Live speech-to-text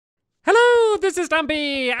this is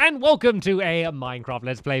Stampy, and welcome to a Minecraft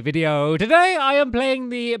Let's Play video. Today I am playing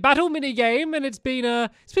the battle minigame, and it's been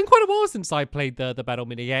quite a while since I played the battle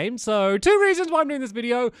minigame. So two reasons why I'm doing this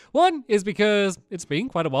video. One is because it's been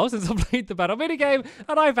quite a while since I played the battle minigame,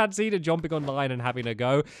 and I fancied jumping online and having a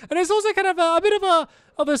go. And it's also kind of a bit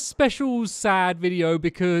of a special sad video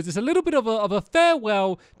because it's a little bit of a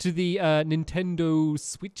farewell to the Nintendo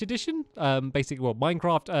Switch edition, basically, well,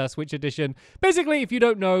 Minecraft Switch edition. Basically, if you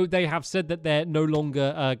don't know, they have said that they're no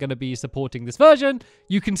longer going to be supporting this version.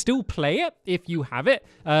 You can still play it if you have it,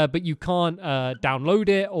 but you can't download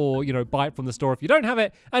it or, you know, buy it from the store if you don't have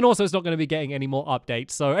it. And also, it's not going to be getting any more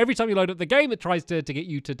updates. So every time you load up the game, it tries to get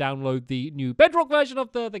you to download the new Bedrock version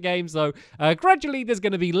of the game. So gradually, there's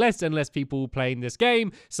going to be less and less people playing this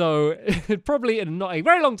game. So probably in not a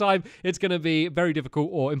very long time, it's going to be very difficult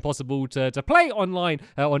or impossible to play online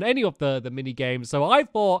on any of the mini games. So I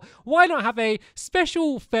thought, why not have a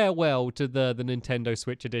special farewell to the Nintendo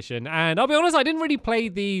Switch edition? And I'll be honest, I didn't really play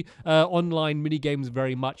the online mini games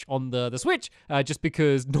very much on the Switch, just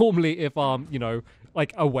because normally if I'm, you know,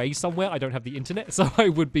 like away somewhere, I don't have the internet, so I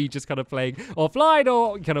would be just kind of playing offline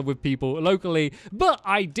or kind of with people locally. But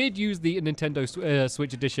I did use the Nintendo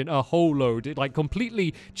Switch edition a whole load. It like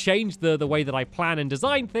completely changed the way that I plan and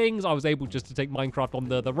design things. I was able just to take Minecraft on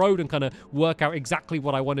the road and kind of work out exactly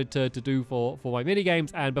what I wanted to do for my mini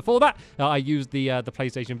games. And before that, I used the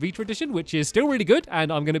PlayStation Vita edition, which is still really good,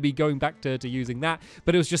 and I'm going to be going back to using that.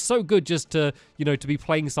 But it was just so good just to, you know, to be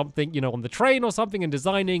playing something, you know, on the train or something and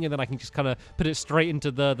designing, and then I can just kind of put it straight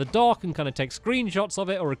into the dock and kind of take screenshots of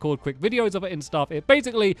it or record quick videos of it and stuff. It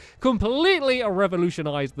basically completely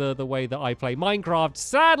revolutionized the way that I play Minecraft.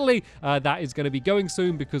 Sadly, that is going to be going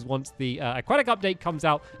soon because once the aquatic update comes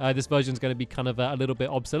out, this version is going to be kind of a little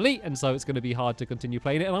bit obsolete, and so it's going to be hard to continue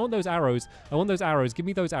playing it. And I want those arrows. I want those arrows. Give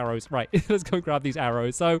me those arrows. Right, let's go grab these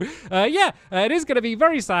arrows. So yeah, it is going to be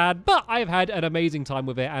very sad, but I've had an amazing time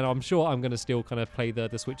with it, and I'm sure I'm going to still kind of play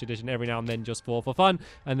the Switch edition every now and then just for fun.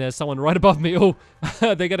 And there's someone right above me. Oh,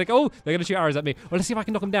 they're gonna shoot arrows at me. Well, let's see if I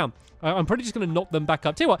can knock them down. I'm probably just gonna knock them back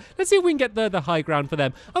up. Tell you what, let's see if we can get the high ground for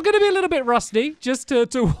them. I'm gonna be a little bit rusty, just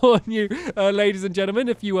to warn you, ladies and gentlemen.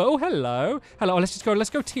 If you oh, hello. Oh, let's go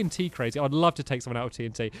TNT crazy. I'd love to take someone out with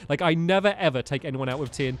TNT. Like, I never ever take anyone out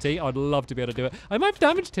with TNT. I'd love to be able to do it. I might have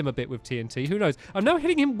damaged him a bit with TNT. Who knows? I'm now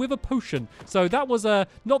hitting him with a potion, so that was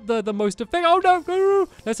not the most effective. Oh no!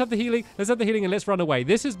 Let's have the healing. And let's run away.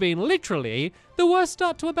 This has been literally the worst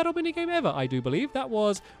start to a battle minigame ever, I do believe. That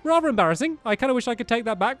was rather embarrassing. I kind of wish I could take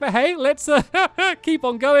that back, but hey, let's keep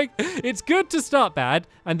on going. It's good to start bad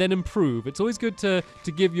and then improve. It's always good to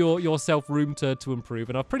give yourself room to improve,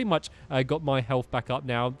 and I've pretty much got my health back up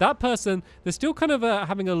now. That person, they're still kind of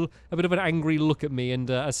having a bit of an angry look at me and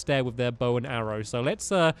a stare with their bow and arrow, so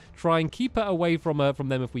let's try and keep it away from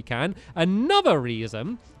them if we can. Another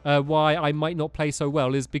reason why I might not play so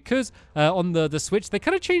well is because on the Switch, they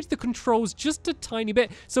kind of changed the controls just a tiny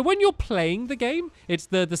bit. So when you're playing the game, it's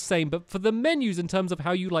the same, but for the menus, in terms of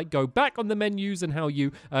how you like go back on the menus and how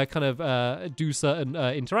you kind of do certain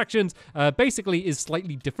interactions, basically is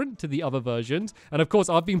slightly different to the other versions. And of course,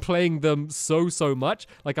 I've been playing them so much,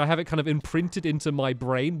 like I have it kind of imprinted into my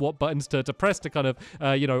brain what buttons to press to kind of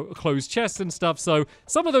you know, close chests and stuff. So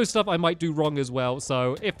some of those stuff I might do wrong as well.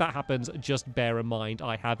 So if that happens, just bear in mind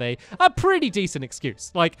I have a pretty decent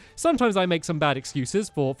excuse. Like, sometimes I make some bad excuses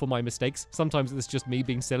for my mistakes. Sometimes it's just me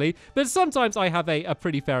being silly, but sometimes I have a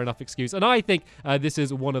pretty fair enough excuse. And I think this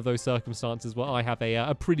is one of those circumstances where I have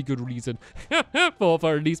a pretty good reason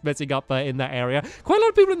for at least messing up in that area. Quite a lot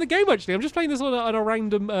of people in the game, actually. I'm just playing this on a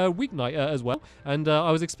random weeknight as well. And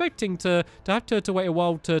I was expecting to have to wait a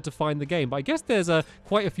while to find the game. But I guess there's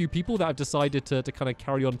quite a few people that have decided to kind of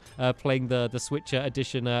carry on playing the Switch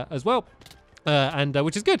edition as well. And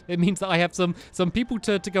which is good. It means that I have some people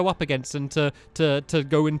to go up against and to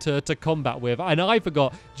go into combat with. And I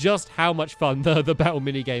forgot just how much fun the battle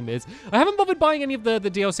minigame is. I haven't bothered buying any of the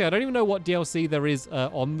DLC. I don't even know what DLC there is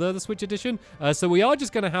on the Switch edition. So we are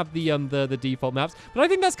just going to have the default maps. But I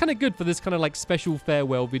think that's kind of good for this kind of like special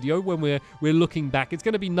farewell video when we're looking back. It's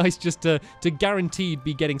going to be nice just to guaranteed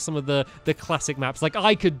be getting some of the classic maps like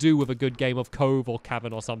I could do with a good game of Cove or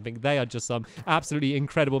Cavern or something. They are just some absolutely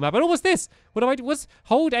incredible map. And what's this? What do I do?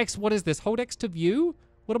 Hold X? What is this? Hold X to view?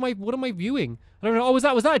 What am I viewing? I don't know. Oh, was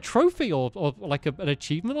that a trophy or like an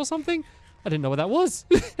achievement or something? I didn't know what that was.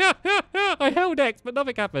 I held X, but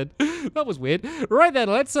nothing happened. That was weird. Right then,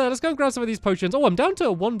 let's go and grab some of these potions. Oh, I'm down to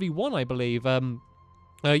a 1v1, I believe.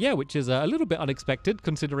 Yeah, which is a little bit unexpected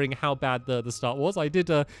considering how bad the start was. I did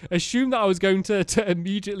assume that I was going to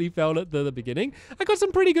immediately fail at the beginning. I got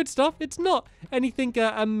some pretty good stuff. It's not anything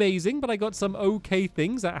amazing, but I got some okay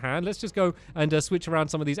things at hand. Let's just go and switch around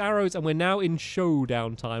some of these arrows, and we're now in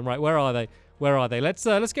showdown time. Right, where are they? Where are they? Let's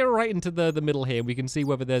get right into the middle here. We can see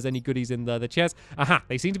whether there's any goodies in the chest. Aha,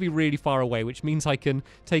 they seem to be really far away, which means I can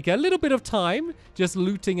take a little bit of time just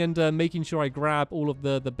looting and making sure I grab all of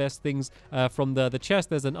the best things from the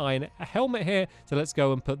chest. There's an iron helmet here, so let's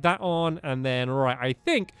go and put that on. And then, right, I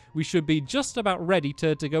think we should be just about ready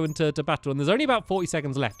to go into battle. And there's only about 40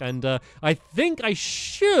 seconds left, and I think I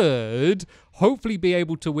should hopefully be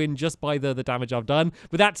able to win just by the damage I've done,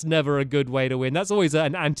 but that's never a good way to win. That's always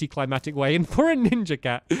an anticlimactic way. And for a ninja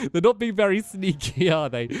cat, they're not being very sneaky, are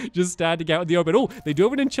they? Just standing out in the open. Oh, they do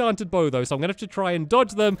have an enchanted bow though, so I'm gonna have to try and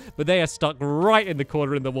dodge them, but they are stuck right in the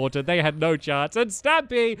corner in the water. They had no chance, and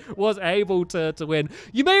Stampy was able to win.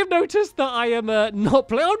 You may have noticed that I am not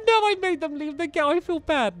playing. Oh no, I made them leave the game. I feel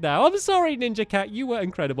bad now. I'm sorry, Ninja Cat. You were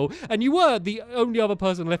incredible, and you were the only other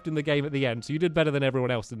person left in the game at the end, so you did better than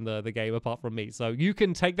everyone else in the game apart from me. So you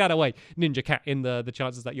can take that away, Ninja Cat, in the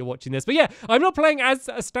chances that you're watching this. But yeah, I'm not playing as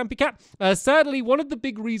a Stampy Cat. Sadly, one of the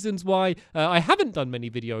big reasons why I haven't done many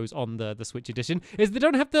videos on the Switch edition is they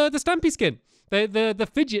don't have the Stampy skin. The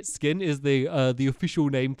fidget skin is the official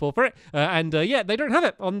name for it, and yeah, they don't have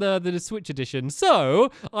it on the Switch edition.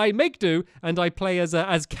 So I make do and I play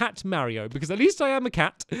as Cat Mario, because at least I am a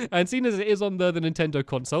cat, and seeing as it is on the Nintendo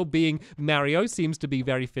console, being Mario seems to be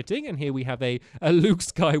very fitting. And here we have a Luke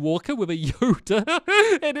Skywalker with a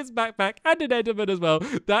Yoda in his backpack and an Enderman as well.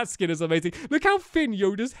 That skin is amazing. Look how thin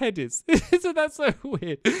Yoda's head is. Isn't that so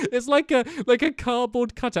weird? It's like a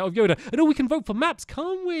cardboard cutout of Yoda. And oh, we can vote for maps,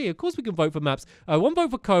 can't we? Of course we can vote for maps. One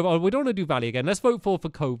vote for Cove. Oh, we don't want to do Valley again. Let's vote for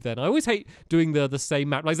Cove then. I always hate doing the same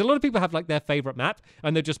map. Like, a lot of people have like their favorite map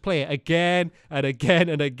and they just play it again and again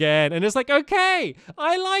and again. And it's like, okay,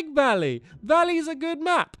 I like Valley. Valley's a good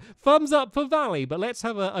map. Thumbs up for Valley. But let's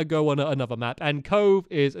have a go on another map. And Cove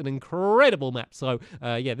is an incredible map. So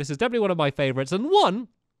yeah, this is definitely one of my favorites, and one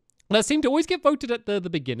that seemed to always get voted at the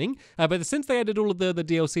beginning, but since they added all of the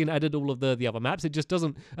DLC and added all of the other maps, it just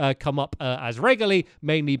doesn't come up as regularly,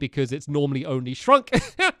 mainly because it's normally only Shrunk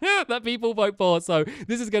that people vote for. So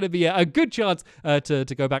this is going to be a good chance to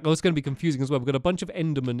go back. Oh, it's going to be confusing as well. We've got a bunch of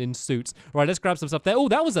Endermen in suits. All right, let's grab some stuff there. Oh,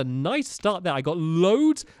 that was a nice start there. I got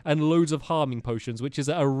loads and loads of harming potions, which is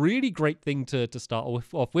a really great thing to start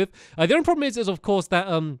off with. The only problem is of course, that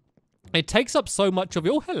it takes up so much of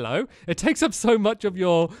your, oh, hello. It takes up so much of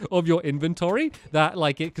your inventory that,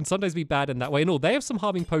 like, it can sometimes be bad in that way. And all, they have some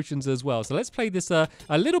harming potions as well. So let's play this a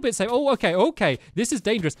little bit safe. Oh, okay. This is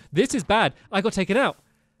dangerous. This is bad. I got taken out.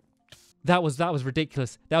 That was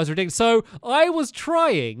ridiculous. That was ridiculous. So I was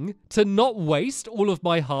trying to not waste all of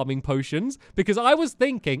my harming potions because I was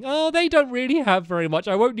thinking, oh, they don't really have very much.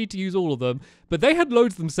 I won't need to use all of them. But they had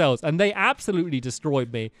loads themselves and they absolutely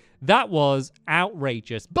destroyed me. That was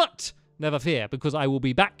outrageous. But never fear, because I will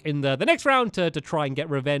be back in the next round to try and get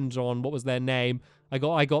revenge on, what was their name? I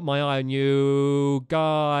got my eye on you,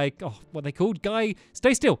 Guy. Oh, what are they called? Guy.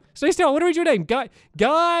 Stay still. Stay still. I want to read your name. Gardoso.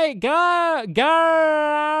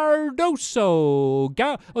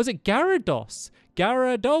 Was it Gyarados?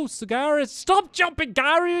 Gyarados. Stop jumping,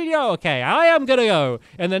 Gyarados. Okay, I am gonna go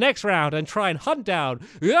in the next round and try and hunt down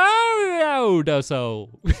Gyarados.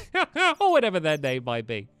 Or whatever their name might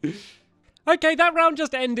be. Okay, that round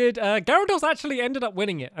just ended. Gyarados actually ended up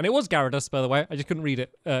winning it. And it was Gyarados, by the way. I just couldn't read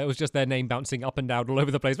it. It was just their name bouncing up and down all over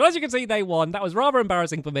the place. But as you can see, they won. That was rather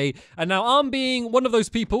embarrassing for me. And now I'm being one of those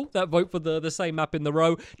people that vote for the same map in the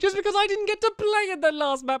row just because I didn't get to play in the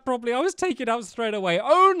last map properly. I was taken out straight away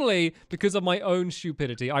only because of my own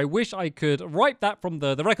stupidity. I wish I could write that from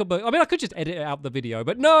the record book. I mean, I could just edit it out the video.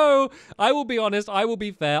 But no, I will be honest. I will be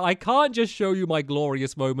fair. I can't just show you my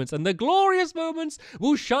glorious moments. And the glorious moments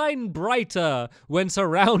will shine brighter when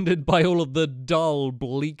surrounded by all of the dull,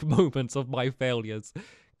 bleak moments of my failures.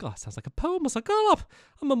 God, sounds like a poem. It's like, oh,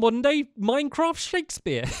 I'm a modern-day Minecraft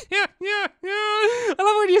Shakespeare. Yeah. I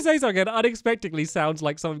love when you say something and unexpectedly sounds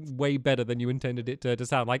like something way better than you intended it to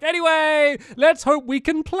sound like. Anyway, let's hope we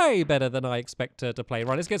can play better than I expect to play.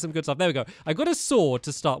 Right, let's get some good stuff. There we go. I got a sword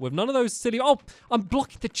to start with. None of those silly... Oh, I'm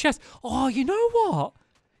blocking the chest. Oh, you know what?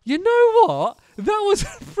 You know what? That was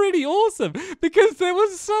pretty awesome because there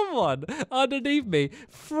was someone underneath me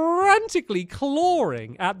frantically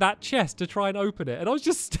clawing at that chest to try and open it. And I was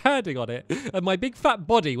just standing on it. And my big fat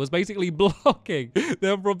body was basically blocking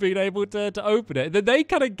them from being able to open it. Then they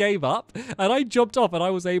kind of gave up and I jumped off and I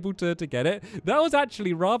was able to get it. That was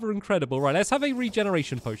actually rather incredible. Right, let's have a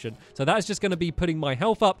regeneration potion. So that's just going to be putting my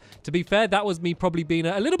health up. To be fair, that was me probably being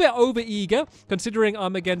a little bit over eager considering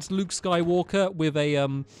I'm against Luke Skywalker with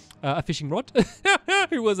a fishing rod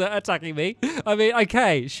who was attacking me. I mean,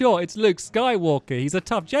 okay, sure, it's Luke Skywalker. He's a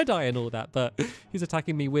tough Jedi and all that, but he's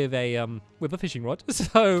attacking me with a fishing rod.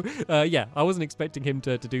 So, yeah, I wasn't expecting him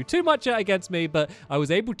to do too much against me, but I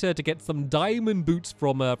was able to get some diamond boots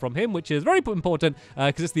from him, which is very important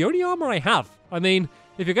because it's the only armor I have. I mean,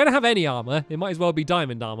 if you're going to have any armor, it might as well be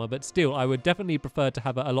diamond armor, but still, I would definitely prefer to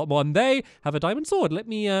have a lot more. And they have a diamond sword. Let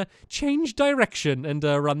me change direction and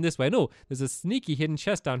run this way. No, there's a sneaky hidden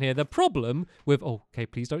chest down here. The problem with... Oh, okay,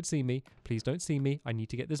 please don't see me. Please don't see me. I need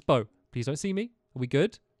to get this bow. Please don't see me. Are we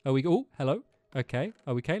good? Are we... Oh, hello. Okay.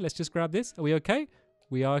 Are we okay? Let's just grab this. Are we okay?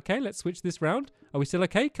 We are okay. Let's switch this round. Are we still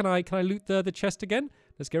okay? Can I loot the chest again?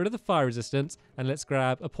 Let's get rid of the fire resistance and let's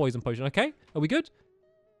grab a poison potion. Okay? Are we good?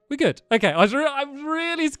 We're good. Okay, I'm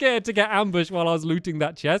really scared to get ambushed while I was looting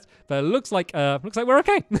that chest, but it looks like we're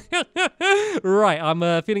okay. Right,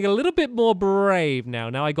 I'm feeling a little bit more brave now.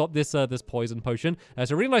 Now I got this this poison potion.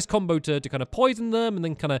 It's a really nice combo to kind of poison them and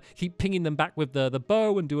then kind of keep pinging them back with the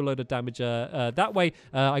bow and do a load of damage that way.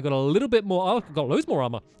 I got a little bit more. Oh, I got loads more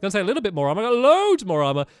armor. I'm gonna say a little bit more armor. I got loads more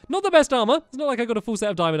armor. Not the best armor. It's not like I got a full set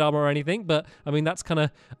of diamond armor or anything, but I mean that's kind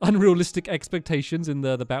of unrealistic expectations in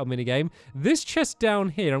the battle minigame. This chest down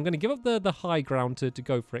here, I'm going to give up the high ground to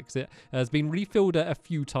go for it because it has been refilled a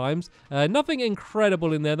few times. Nothing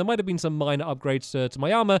incredible in there. There might have been some minor upgrades to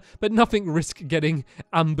my armor, but nothing risk getting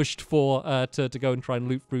ambushed for to go and try and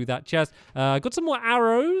loot through that chest. Got some more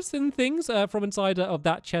arrows and things from inside of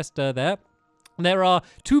that chest there. There are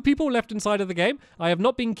 2 people left inside of the game. I have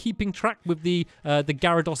not been keeping track with the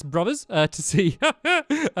Gyarados brothers to see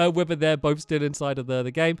whether they're both still inside of the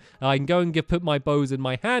game. I can go and put my bows in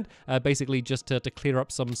my hand, basically just to clear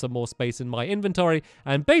up some more space in my inventory.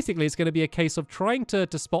 And basically, it's going to be a case of trying to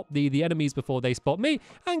spot the enemies before they spot me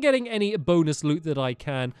and getting any bonus loot that I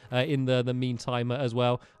can in the meantime as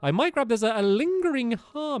well. I might grab, there's a lingering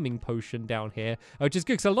harming potion down here, which is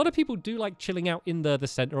good because a lot of people do like chilling out in the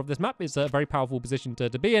center of this map. It's a very powerful position to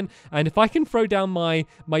be in, and if I can throw down my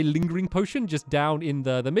lingering potion just down in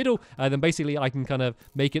the middle, then basically I can kind of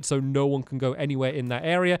make it so no one can go anywhere in that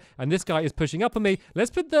area. And this guy is pushing up on me. Let's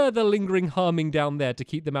put the lingering harming down there to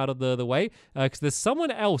keep them out of the way, because there's someone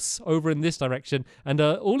else over in this direction, and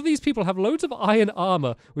all of these people have loads of iron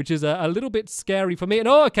armor, which is a little bit scary for me. And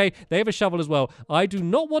oh, okay, they have a shovel as well. I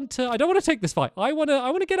don't want to take this fight. I want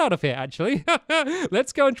to get out of here, actually.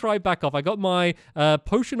 Let's go and try back off. I got my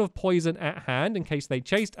potion of poison at hand in case they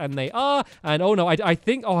chased, and they are. And oh no, I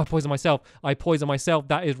think, oh, I poisoned myself.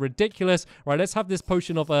 That is ridiculous. Right, let's have this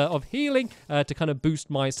potion of healing to kind of boost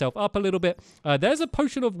myself up a little bit. There's a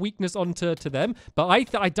potion of weakness onto them, but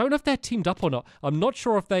I don't know if they're teamed up or not. I'm not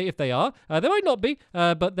sure if they are. They might not be,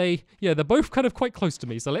 but they're both kind of quite close to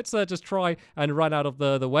me. So let's just try and run out of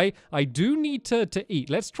the way. I do need to eat.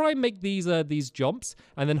 Let's try and make these jumps,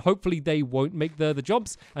 and then hopefully they won't make the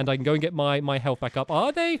jumps, and I can go and get my health back up.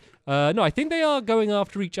 Are they? No, I think they are going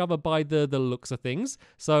after each other by the looks of things.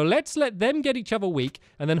 So let's let them get each other weak,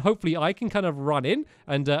 and then hopefully I can kind of run in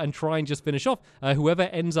and try and just finish off whoever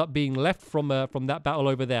ends up being left from that battle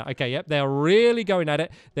over there. Okay, yep, they are really going at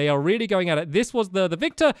it. This was the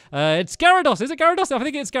victor. It's Gyarados. Is it Gyarados? I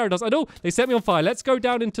think it's Gyarados. I know they set me on fire. Let's go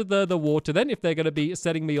down into the water then, if they're going to be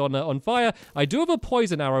setting me on fire. I do have a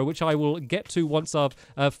poison arrow, which I will get to once I've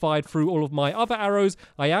fired through all of my other arrows.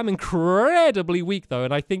 I am incredibly weak though,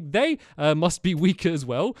 and I think they must be weaker as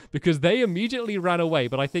well, because they immediately ran away.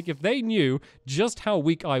 But I think if they knew just how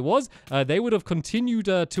weak I was, they would have continued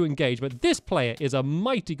to engage. But this player is a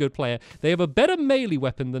mighty good player. They have a better melee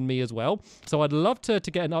weapon than me as well, so I'd love to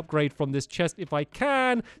get an upgrade from this chest if I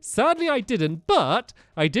can. Sadly, I didn't, but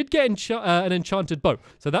I did get an enchanted bow,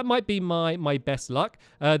 so that might be my best luck.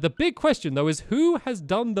 The big question, though, is who has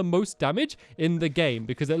done the most damage in the game,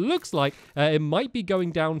 because it looks like it might be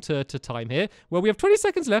going down to time here. Well, we have 20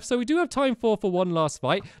 seconds left, so we do have time for one last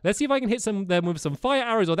fight. Let's see if I can hit them with some fire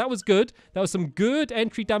arrows. Oh, that was good. That was some good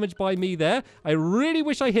entry damage by me there. I really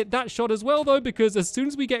wish I hit that shot as well, though, because as soon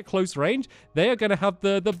as we get close range, they are going to have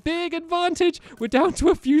the big advantage. We're down to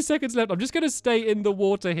a few seconds left. I'm just going to stay in the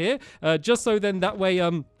water here, just so then that way,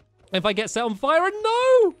 if I get set on fire, and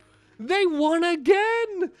no! They won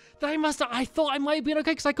again. They must have, I thought I might have been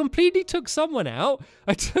okay because I completely took someone out.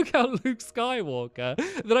 I took out Luke Skywalker.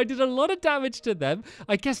 Then I did a lot of damage to them.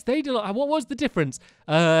 I guess they did a lot. What was the difference?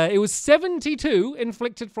 It was 72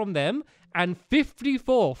 inflicted from them and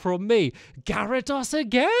 54 from me. Gyarados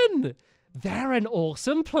again. They're an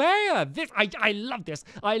awesome player. I love this.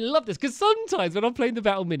 I love this because sometimes when I'm playing the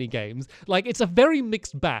battle mini games, like it's a very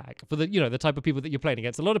mixed bag for the the type of people that you're playing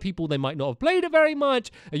against. A lot of people, they might not have played it very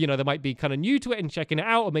much. They might be kind of new to it and checking it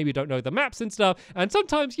out, or maybe don't know the maps and stuff. And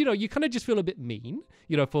sometimes you kind of just feel a bit mean,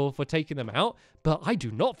 for taking them out. But I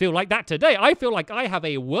do not feel like that today. I feel like I have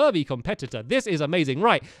a worthy competitor. This is amazing.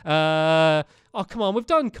 Right. Oh come on, we've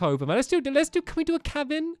done Cova, man. Can we do a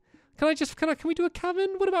Cavern? Can we do a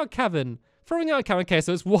Cavern? What about Cavern? Throwing out a Cavern. Okay,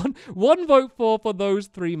 so it's one vote for those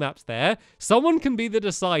 3 maps there. Someone can be the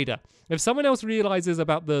decider. If someone else realizes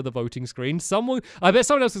about the voting screen, I bet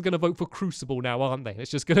someone else is going to vote for Crucible now, aren't they? It's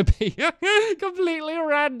just going to be completely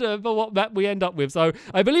random for what map we end up with. So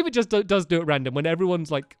I believe it just does do it random when everyone's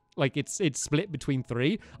like it's split between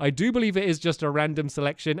 3. I do believe it is just a random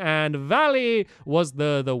selection, and Valley was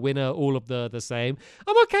the winner, all of the same.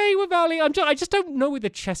 I'm okay with Valley. I just don't know where the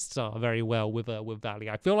chests are very well with Valley.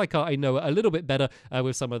 I feel like I know it a little bit better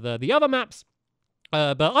with some of the other maps.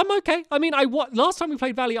 But I'm okay. I mean, last time we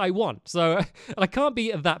played Valley, I won. So I can't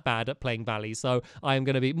be that bad at playing Valley. So I am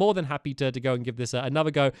going to be more than happy to go and give this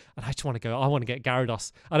another go. And I just want to go. I want to get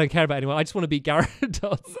Gyarados. I don't care about anyone. I just want to beat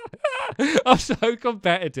Gyarados. I'm so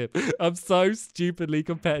competitive. I'm so stupidly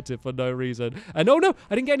competitive for no reason. And oh no,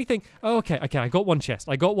 I didn't get anything. Oh, okay. I got one chest.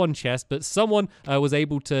 But someone was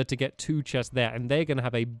able to get 2 chests there. And they're going to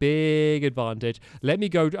have a big advantage. Let me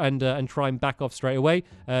go and try and back off straight away.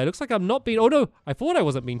 Looks like I'm not being... Oh no, I thought I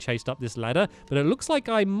wasn't being chased up this ladder, but it looks like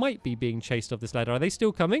I might be being chased up this ladder. Are they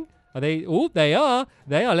still coming? Are they? Oh, they are.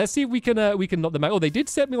 They are. Let's see if we can knock them out. Oh, they did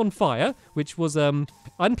set me on fire, which was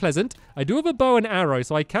unpleasant. I do have a bow and arrow,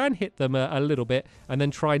 so I can hit them a little bit and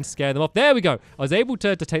then try and scare them off. There we go. I was able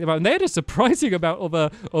to take them out, and they had a surprising amount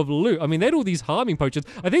of loot. I mean, they had all these harming potions.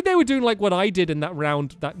 I think they were doing like what I did in that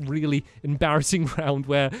round, that really embarrassing round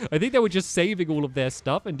where I think they were just saving all of their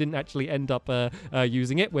stuff and didn't actually end up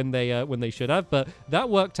using it when they should have. But that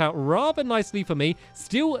worked out rather nicely for me.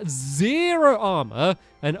 Still 0 armor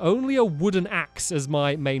and only a wooden axe as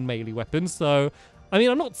my main melee weapon. So, I mean,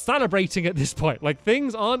 I'm not celebrating at this point. Like,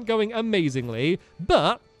 things aren't going amazingly,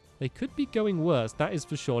 but they could be going worse, that is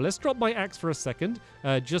for sure. Let's drop my axe for a second,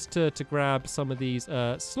 just to grab some of these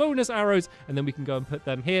slowness arrows, and then we can go and put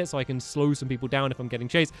them here so I can slow some people down if I'm getting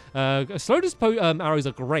chased. Slowness arrows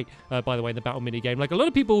are great, by the way, in the battle mini game. Like, a lot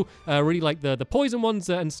of people really like the poison ones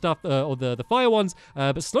and stuff, or the fire ones,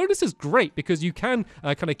 but slowness is great because you can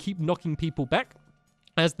kind of keep knocking people back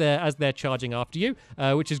as they're charging after you,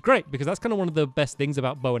 which is great because that's kind of one of the best things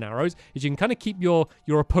about bow and arrows is you can kind of keep your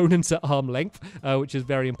opponents at arm length, which is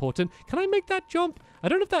very important. Can I make that jump? I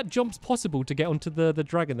don't know if that jump's possible to get onto the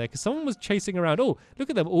dragon there because someone was chasing around. Oh, look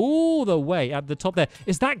at them all the way at the top there.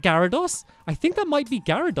 Is that Gyarados? I think that might be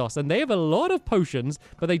Gyarados, and they have a lot of potions,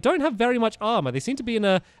 but they don't have very much armor. They seem to be in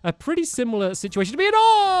a pretty similar situation to be in.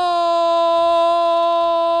 Oh!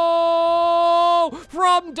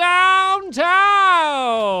 From downtown!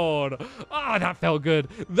 Oh, that felt good.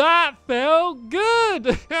 That felt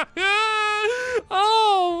good!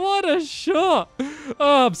 Oh, what a shot.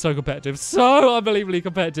 Oh, I'm so competitive. So unbelievably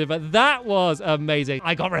competitive. But that was amazing.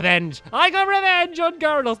 I got revenge. I got revenge on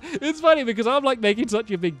Gyarados. It's funny because I'm like making such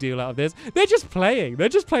a big deal out of this. They're just playing. They're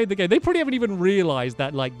just playing the game. They probably haven't even realized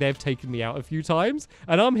that like they've taken me out a few times.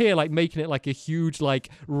 And I'm here like making it like a huge like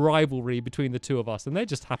rivalry between the two of us. And they're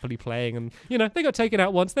just happily playing. And, you know, they got taken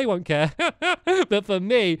out once. They won't care. But for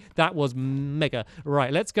me, that was mega.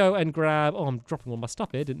 Right, let's go and grab... Oh, I'm dropping all my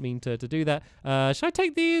stuff here. Didn't mean to do that. Should I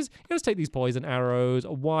take these? Let's take these poison arrows.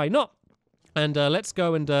 Why not? And let's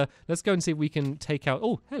go and see if we can take out...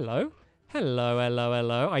 Oh, hello.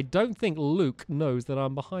 Hello. I don't think Luke knows that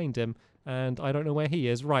I'm behind him. And I don't know where he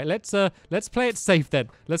is. Right, let's play it safe then.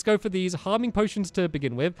 Let's go for these harming potions to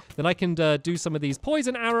begin with. Then I can do some of these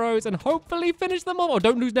poison arrows and hopefully finish them off. Oh,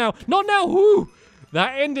 don't lose now. Not now. Whoo!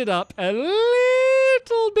 That ended up a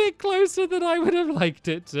little bit closer than I would have liked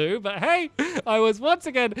it to. But hey, I was once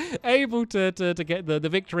again able to get the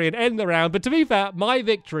victory and end the round. But to be fair, my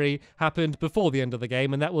victory happened before the end of the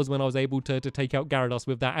game. And that was when I was able to take out Gyarados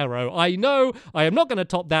with that arrow. I know I am not going to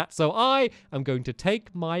top that. So I am going to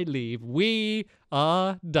take my leave. We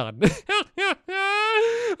are done.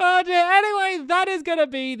 Oh dear. Anyway, that is going to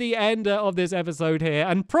be the end of this episode here,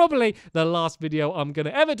 and probably the last video I'm going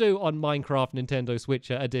to ever do on Minecraft Nintendo Switch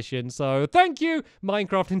Edition. So thank you,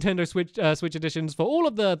 Minecraft Nintendo Switch Editions, for all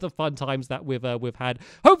of the fun times that we've had.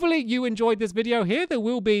 Hopefully you enjoyed this video here. There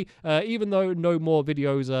will be, even though no more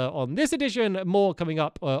videos on this edition, more coming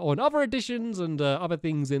up on other editions and other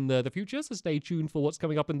things in the future. So stay tuned for what's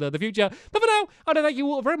coming up in the future. But for now, I want to thank you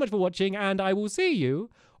all very much for watching, and I will see you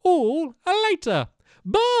all later.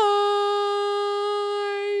 Bye!